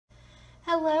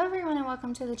Hello everyone and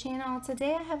welcome to the channel.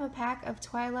 Today I have a pack of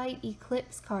Twilight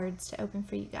Eclipse cards to open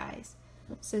for you guys,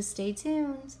 so stay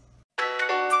tuned.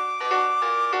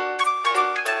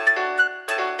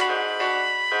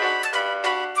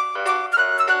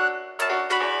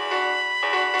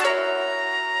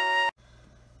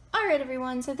 Alright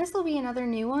everyone, so this will be another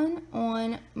new one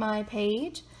on my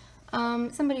page.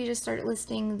 Somebody just started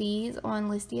listing these on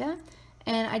Listia,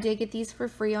 and I did get these for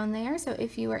free on there, so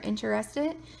if you are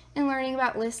interested in learning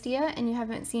about Listia and you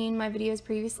haven't seen my videos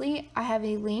previously, I have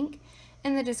a link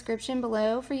in the description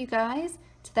below for you guys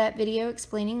to that video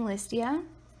explaining Listia.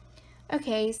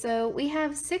 Okay, so we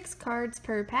have 6 cards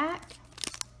per pack.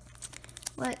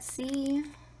 Let's see.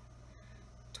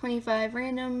 25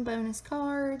 random bonus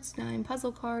cards, 9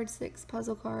 puzzle cards, 6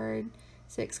 puzzle card,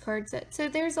 6 card set. So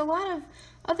there's a lot of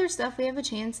other stuff we have a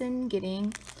chance in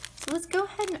getting. So let's go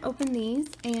ahead and open these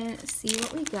and see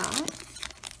what we got.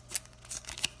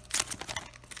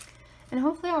 And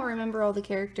hopefully I'll remember all the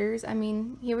characters. I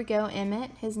mean, here we go,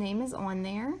 Emmett. His name is on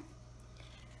there.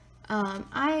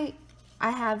 I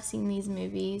have seen these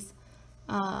movies.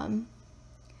 I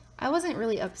wasn't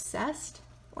really obsessed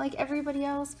like everybody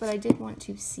else, but I did want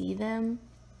to see them.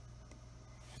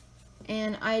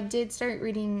 And I did start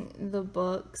reading the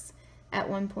books at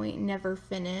one point, never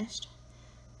finished.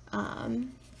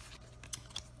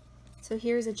 So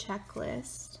here's a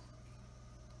checklist.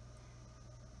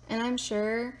 And I'm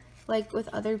sure, like with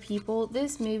other people,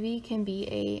 this movie can be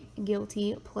a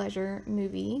guilty pleasure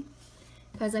movie,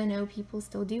 because I know people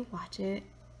still do watch it,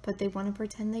 but they want to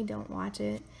pretend they don't watch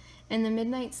it. And the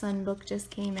Midnight Sun book just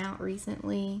came out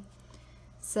recently,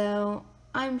 so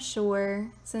I'm sure,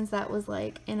 since that was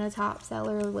like in a top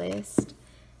seller list,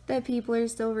 that people are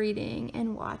still reading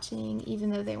and watching,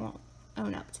 even though they won't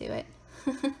own up to it.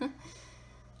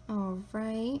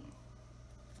 Alright,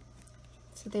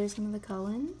 so there's some of the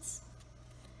Cullens.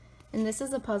 And this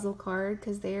is a puzzle card,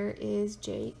 because there is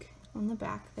Jake on the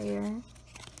back there.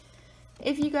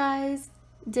 If you guys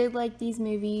did like these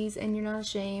movies and you're not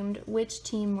ashamed, which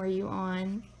team were you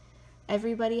on?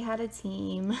 Everybody had a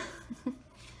team.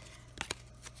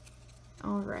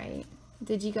 Alright,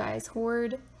 did you guys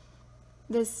hoard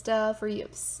this stuff? Were you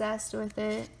obsessed with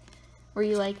it? Were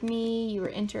you like me? You were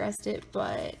interested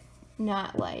but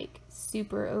not like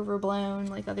super overblown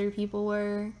like other people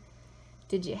were?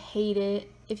 Did you hate it?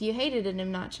 If you hated it,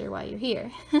 I'm not sure why you're here.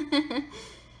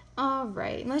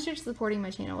 Alright, unless you're supporting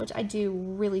my channel, which I do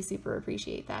really super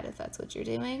appreciate that if that's what you're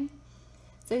doing.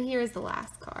 So here's the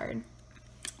last card.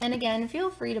 And again, feel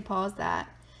free to pause that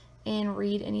and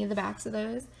read any of the backs of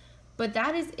those. But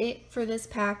that is it for this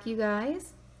pack, you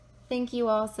guys. Thank you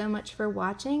all so much for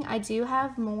watching. I do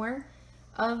have more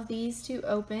of these to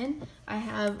open. I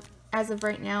have, as of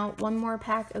right now, 1 more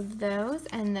pack of those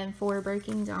and then 4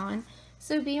 Breaking Dawn.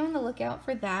 So be on the lookout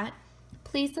for that.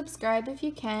 Please subscribe if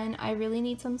you can. I really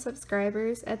need some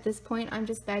subscribers. At this point, I'm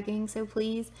just begging, so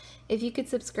please, if you could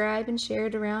subscribe and share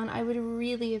it around, I would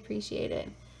really appreciate it.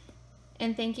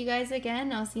 And thank you guys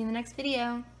again. I'll see you in the next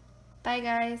video. Bye,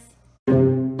 guys.